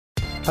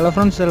Hello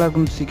friends,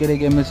 welcome to CK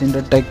Gamers in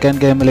the Tech and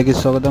Game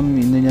സ്വാഗതം.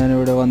 ഇന്ന്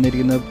ഞാനിവിടെ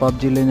വന്നിരിക്കുന്നത്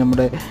പബ്ജിയിലെ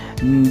നമ്മുടെ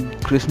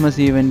ക്രിസ്മസ്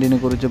ഈവൻറ്റിനെ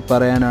കുറിച്ച്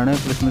പറയാനാണ്.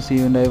 ക്രിസ്മസ്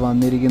ഈവൻ്റായി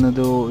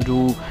വന്നിരിക്കുന്നത് ഒരു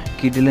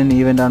കിഡിലൻ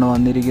ഈവൻ്റാണ്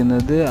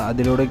വന്നിരിക്കുന്നത്.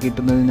 അതിലൂടെ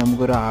കിട്ടുന്നത്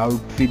നമുക്കൊരു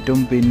ഔട്ട്ഫിറ്റും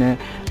പിന്നെ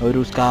ഒരു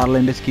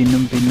സ്കാർലൻ്റെ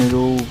സ്കിന്നും പിന്നെ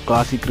ഒരു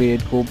ക്ലാസിക്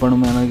ക്രിയേറ്റ്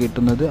കൂപ്പണുമാണ്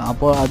കിട്ടുന്നത്.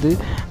 അപ്പോൾ അത്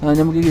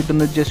നമുക്ക്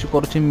കിട്ടുന്നത് ജസ്റ്റ്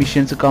കുറച്ച്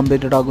മിഷൻസ്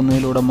കംപ്ലീറ്റഡ്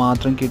ആക്കുന്നതിലൂടെ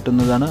മാത്രം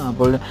കിട്ടുന്നതാണ്.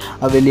 അപ്പോൾ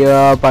വലിയ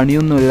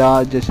പണിയൊന്നുമില്ല.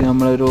 ജസ്റ്റ്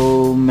നമ്മളൊരു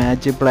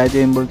മാച്ച് പ്ലേ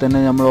ചെയ്യുമ്പോൾ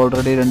തന്നെ നമ്മൾ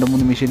ഓൾറെഡി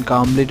 2-3 മിഷൻ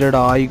കംപ്ലീറ്റഡ്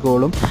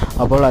ആയിക്കോളും.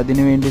 അപ്പോൾ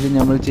അതിന് വേണ്ടിയിട്ട്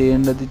നമ്മൾ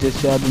ചെയ്യേണ്ടത്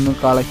ജസ്റ്റ് അതൊന്ന്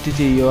കളക്ട്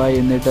ചെയ്യുക,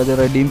 എന്നിട്ട് അത്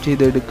റെഡീം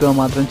ചെയ്തെടുക്കുക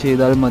മാത്രം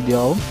ചെയ്താൽ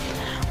മതിയാവും.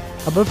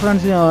 അപ്പോൾ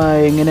ഫ്രണ്ട്സ്,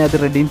 എങ്ങനെ അത്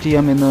റെഡീം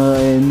ചെയ്യാം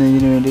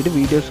എന്നതിന് വേണ്ടിയിട്ട്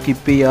വീഡിയോ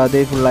സ്കിപ്പ്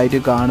ചെയ്യാതെ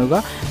ഫുള്ളായിട്ട്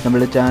കാണുക.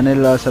 നമ്മുടെ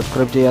ചാനൽ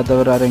സബ്സ്ക്രൈബ്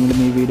ചെയ്യാത്തവർ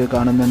ആരെങ്കിലും ഈ വീഡിയോ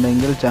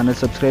കാണുന്നുണ്ടെങ്കിൽ ചാനൽ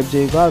സബ്സ്ക്രൈബ്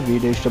ചെയ്യുക.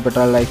 വീഡിയോ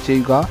ഇഷ്ടപ്പെട്ടാൽ ലൈക്ക്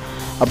ചെയ്യുക.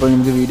 അപ്പോൾ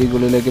നമുക്ക്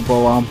വീഡിയോക്കുള്ളിലേക്ക്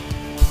പോവാം.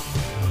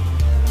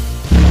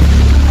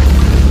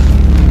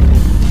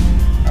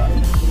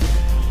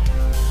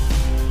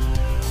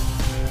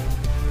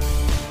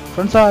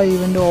 ഫ്രണ്ട്സ്, ആ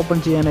ഈവൻ്റ് ഓപ്പൺ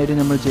ചെയ്യാനായിട്ട്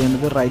നമ്മൾ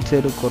ചെയ്യുന്നത് റൈറ്റ്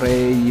സൈഡ് കുറേ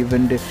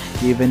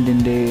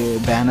ഈവൻറ്റിൻ്റെ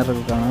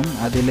ബാനറൊക്കെ കാണാം.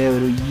 അതിലെ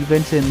ഒരു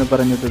ഈവൻറ്റ്സ് എന്ന്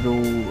പറഞ്ഞിട്ടൊരു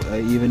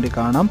ഈവൻറ്റ്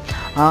കാണാം.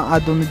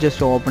 അതൊന്ന്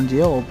ജസ്റ്റ് ഓപ്പൺ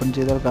ചെയ്യുക. ഓപ്പൺ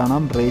ചെയ്താൽ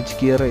കാണാം റേജ്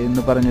ഗിയർ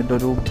എന്ന്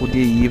പറഞ്ഞിട്ടൊരു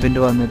പുതിയ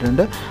ഈവൻറ്റ്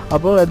വന്നിട്ടുണ്ട്.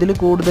 അപ്പോൾ അതിൽ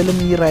കൂടുതലും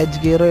ഈ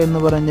റേജ് ഗിയർ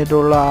എന്ന്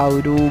പറഞ്ഞിട്ടുള്ള ആ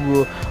ഒരു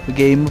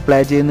ഗെയിം പ്ലേ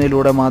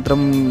ചെയ്യുന്നതിലൂടെ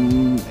മാത്രം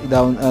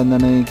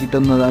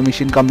കിട്ടുന്നത്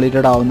മിഷൻ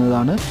കംപ്ലീറ്റഡ്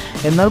ആവുന്നതാണ്.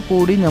 എന്നാൽ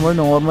കൂടി നമ്മൾ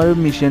നോർമൽ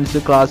മിഷൻസ്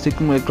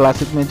ക്ലാസിക്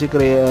മാച്ച്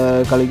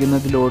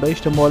കളിക്കുന്നതിലൂടെ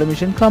ഇഷ്ടംപോലെ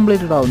മിഷൻ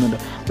കംപ്ലീറ്റഡ് ആവുന്നുണ്ട്.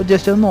 അപ്പോൾ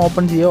ജസ്റ്റ് ഒന്ന്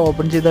ഓപ്പൺ ചെയ്യുക.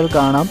 ഓപ്പൺ ചെയ്താൽ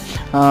കാണാം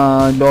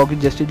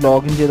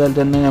ലോഗിൻ ചെയ്താൽ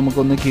തന്നെ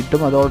നമുക്കൊന്ന്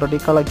കിട്ടും. അത് ഓൾറെഡി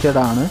കളക്റ്റഡ്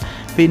ആണ്.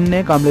 പിന്നെ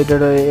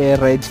കംപ്ലീറ്റഡ്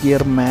റേജ്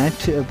ഗിയർ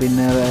മാച്ച്,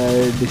 പിന്നെ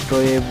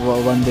destroy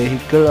one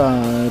vehicle.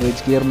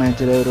 Rage gear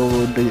മാച്ചിൽ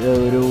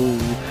ഒരു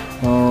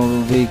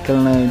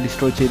വെഹിക്കിളിനെ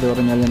ഡിസ്ട്രോയ് ചെയ്ത്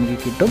പറഞ്ഞാൽ നമുക്ക്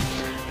കിട്ടും.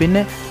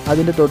 പിന്നെ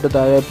അതിൻ്റെ തൊട്ട്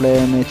താഴെ play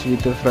match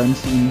with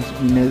friends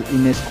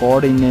in A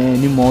squad in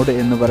any mode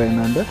എന്ന്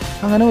പറയുന്നുണ്ട്.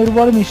 അങ്ങനെ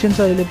ഒരുപാട്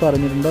മിഷൻസ് അതിൽ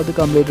പറഞ്ഞിട്ടുണ്ട്. അത്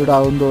കംപ്ലീറ്റഡ്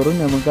ആകും തോറും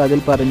നമുക്ക് അതിൽ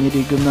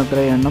പറഞ്ഞിരിക്കുന്ന അത്ര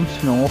എണ്ണം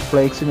സ്നോ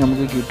ഫ്ലേക്സ്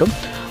നമുക്ക് കിട്ടും.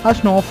 ആ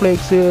സ്നോ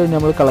ഫ്ലേക്സ്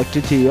നമ്മൾ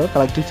കളക്ട് ചെയ്യുക.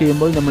 കളക്ട്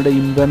ചെയ്യുമ്പോൾ നമ്മുടെ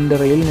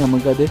ഇൻവെൻ്ററിയിൽ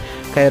നമുക്കത്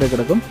കയറി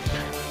കിടക്കും.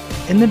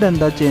 എന്നിട്ട്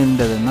എന്താ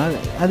ചെയ്യേണ്ടതെന്നാൽ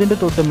അതിൻ്റെ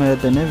തൊട്ട് മേലെ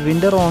തന്നെ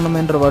വിൻ്റർ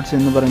ഓർണമെൻറ്റ് റിവാർഡ്സ്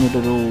എന്ന്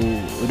പറഞ്ഞിട്ടൊരു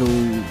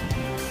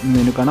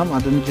മെനു കാണാം.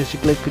 അതൊന്ന് ജസ്റ്റ്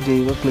ക്ലിക്ക്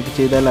ചെയ്യുക. ക്ലിക്ക്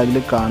ചെയ്താൽ അതിൽ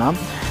കാണാം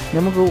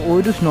നമുക്ക്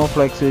ഒരു സ്നോ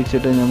ഫ്ലേക്സ്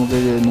വെച്ചിട്ട് നമുക്ക്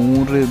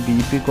 100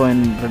 BP കോയിൻ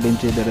റിഡീം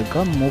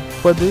ചെയ്തെടുക്കാം.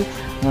 30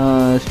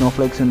 സ്നോ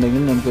ഫ്ലേക്സ്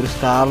ഉണ്ടെങ്കിൽ നമുക്കൊരു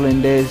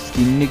സ്കാർലിൻ്റെ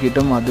സ്കിന്ന്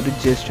കിട്ടും. അതൊരു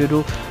ജസ്റ്റ് ഒരു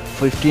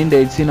 15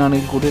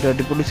 ഡേയ്സിനാണെങ്കിൽ കൂടി ഒരു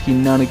അടിപൊളി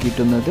സ്കിന്നാണ്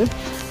കിട്ടുന്നത്.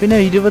 പിന്നെ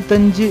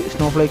 25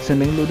 സ്നോ ഫ്ലേക്സ്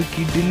ഉണ്ടെങ്കിൽ ഒരു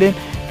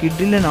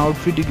കിഡിലൻ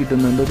ഔട്ട്ഫിറ്റ്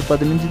കിട്ടുന്നുണ്ട്. ഒരു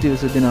 15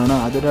 ദിവസത്തിനാണ്.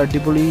 അതൊരു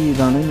അടിപൊളി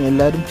ഇതാണ്.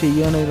 എല്ലാവരും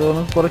ചെയ്യുകയാണെങ്കിൽ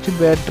കുറച്ച്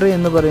ബെറ്റർ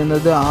എന്ന്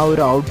പറയുന്നത് ആ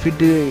ഒരു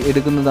ഔട്ട്ഫിറ്റ്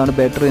എടുക്കുന്നതാണ്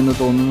ബെറ്റർ എന്ന്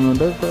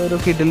തോന്നുന്നുണ്ട്. ഒരു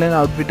കിഡിലൻ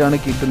ഔട്ട്ഫിറ്റാണ്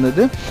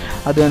കിട്ടുന്നത്.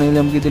 അതാണെങ്കിൽ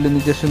നമുക്ക്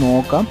ഇതിലൊന്ന് ജസ്റ്റ്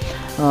നോക്കാം.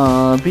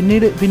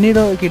 പിന്നീട്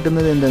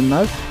കിട്ടുന്നത്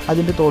എന്തെന്നാൽ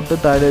അതിൻ്റെ തൊട്ട്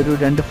താഴെ ഒരു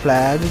 2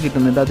 ഫ്ലാഗ്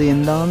കിട്ടുന്നുണ്ട്. അത്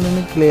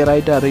എന്താണെന്ന് ക്ലിയർ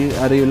ആയിട്ട്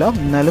അറിയില്ല.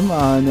 എന്നാലും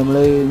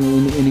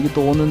എനിക്ക്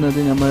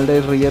തോന്നുന്നത് നമ്മളുടെ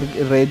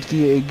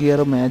റേജ്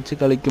ഗിയർ മാച്ച്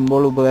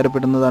കളിക്കുമ്പോൾ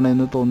ഉപകാരപ്പെടുന്നതാണ്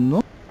എന്ന് തോന്നുന്നു.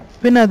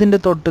 പിന്നെ അതിൻ്റെ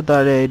തൊട്ട്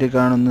താഴെയായിട്ട്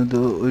കാണുന്നത്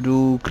ഒരു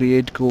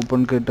ക്രിയേറ്റ് കൂപ്പൺ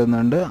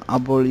കിട്ടുന്നുണ്ട്.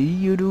 അപ്പോൾ ഈ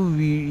ഒരു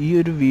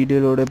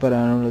വീഡിയോയിലൂടെ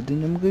പറയാനുള്ളത്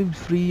നമുക്ക്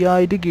ഫ്രീ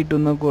ആയിട്ട്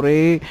കിട്ടുന്ന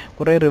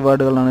കുറേ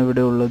റിവാർഡുകളാണ്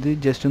ഇവിടെ ഉള്ളത്.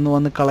 ജസ്റ്റ് ഒന്ന്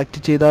വന്ന്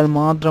കളക്ട് ചെയ്താൽ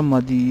മാത്രം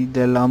മതി,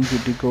 ഇതെല്ലാം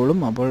കിട്ടിക്കോളും.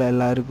 അപ്പോൾ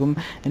എല്ലാവർക്കും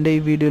എൻ്റെ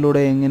ഈ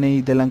വീഡിയോയിലൂടെ എങ്ങനെ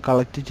ഇതെല്ലാം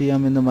കളക്ട്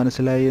ചെയ്യാമെന്ന്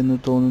മനസ്സിലായി എന്ന്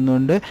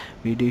തോന്നുന്നുണ്ട്.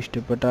 വീഡിയോ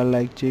ഇഷ്ടപ്പെട്ടാൽ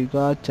ലൈക്ക്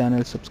ചെയ്യുക,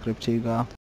 ചാനൽ സബ്സ്ക്രൈബ് ചെയ്യുക.